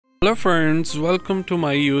Hello friends, welcome to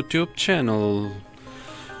my YouTube channel.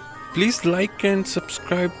 Please like and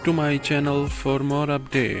subscribe to my channel for more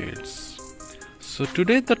updates. So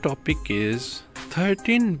today the topic is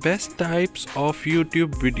 13 best types of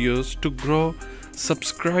YouTube videos to grow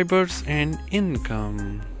subscribers and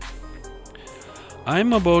income.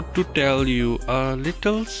 I'm about to tell you a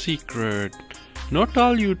little secret. Not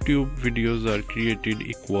all YouTube videos are created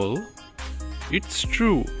equal. It's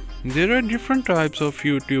true. There are different types of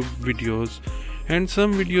YouTube videos and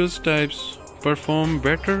some videos types perform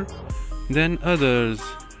better than others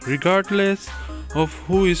regardless of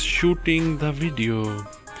who is shooting the video.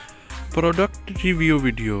 Product review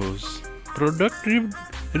videos.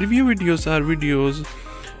 Review videos are videos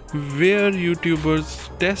where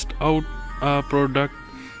YouTubers test out a product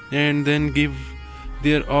and then give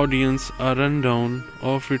their audience a rundown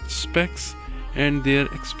of its specs and their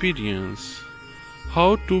experience.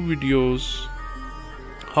 How-to videos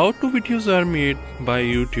are made by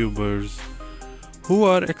YouTubers who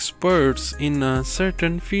are experts in a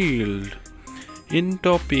certain field in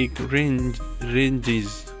topic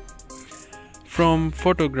ranges from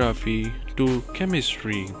photography to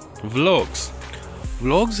chemistry.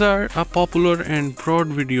 Vlogs are a popular and broad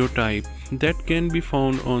video type that can be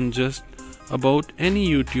found on just about any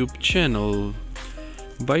YouTube channel.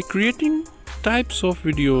 By creating types of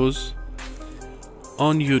videos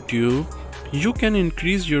on YouTube, you can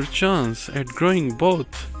increase your chance at growing both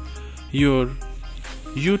your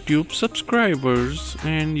YouTube subscribers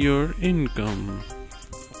and your income.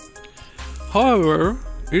 However,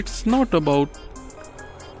 it's not about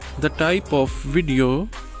the type of video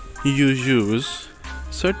you use.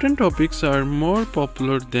 Certain topics are more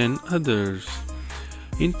popular than others.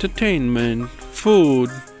 Entertainment, food,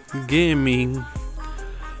 gaming,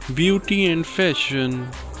 beauty and fashion,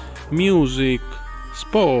 music,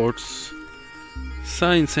 sports,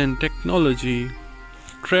 science and technology,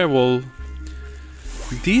 travel.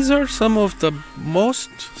 These are some of the most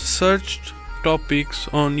searched topics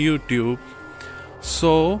on YouTube.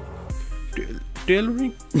 So,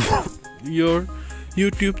 tailoring your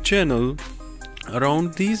YouTube channel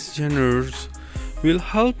around these genres will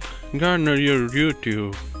help garner your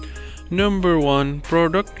YouTube. Number 1.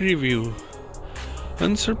 Product review.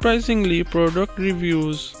 Unsurprisingly, product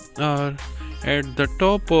reviews are at the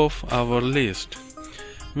top of our list.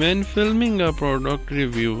 When filming a product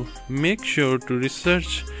review, make sure to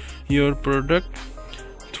research your product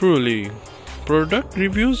thoroughly. Product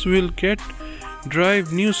reviews will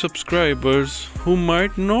drive new subscribers who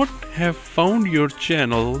might not have found your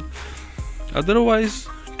channel otherwise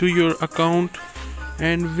to your account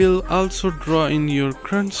and will also draw in your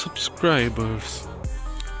current subscribers.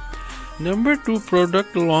 Number 2.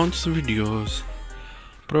 Product launch videos.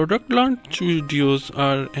 Product launch videos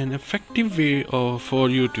are an effective way for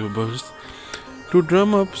YouTubers to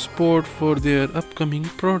drum up support for their upcoming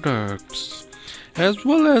products, as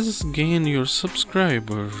well as gain your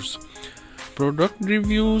subscribers. Product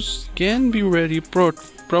reviews can be very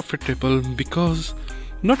profitable because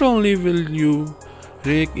not only will you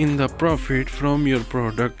rake in the profit from your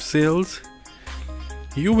product sales,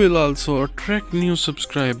 you will also attract new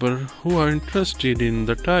subscribers who are interested in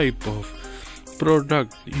the type of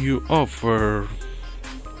product you offer.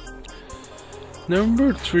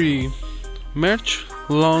 Number 3. Merch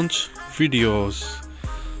launch videos.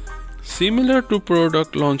 Similar to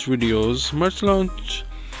product launch videos, merch launch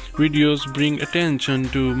videos bring attention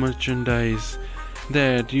to merchandise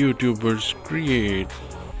that YouTubers create.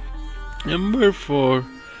 Number 4.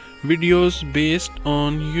 Videos based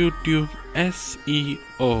on YouTube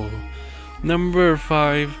SEO. Number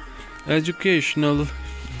 5. Educational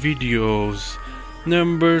videos.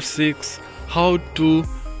 Number 6. How-to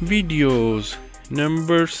videos.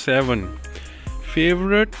 Number 7.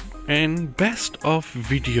 Favorite and best of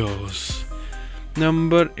videos.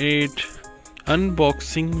 Number 8.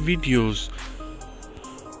 Unboxing videos.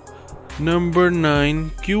 Number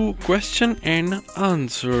 9. Question and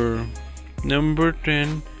answer. Number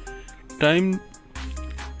 10. Time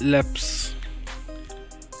lapse.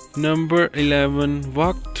 Number 11.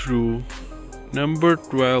 Walkthrough. Number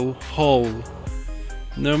 12. Haul.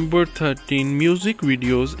 Number 13. Music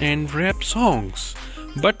videos and rap songs.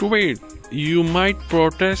 But wait, you might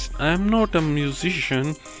protest, I'm not a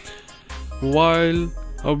musician. While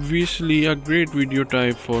obviously a great video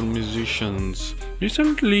type for musicians.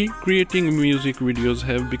 Recently, creating music videos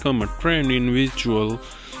have become a trend in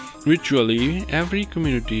virtually every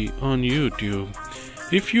community on YouTube.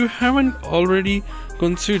 If you haven't already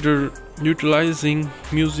considered utilizing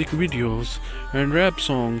music videos and rap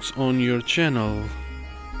songs on your channel,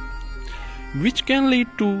 which can lead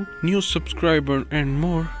to new subscribers and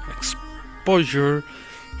more exposure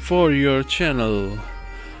for your channel.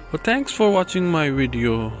 Well, thanks for watching my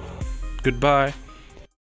video. Goodbye.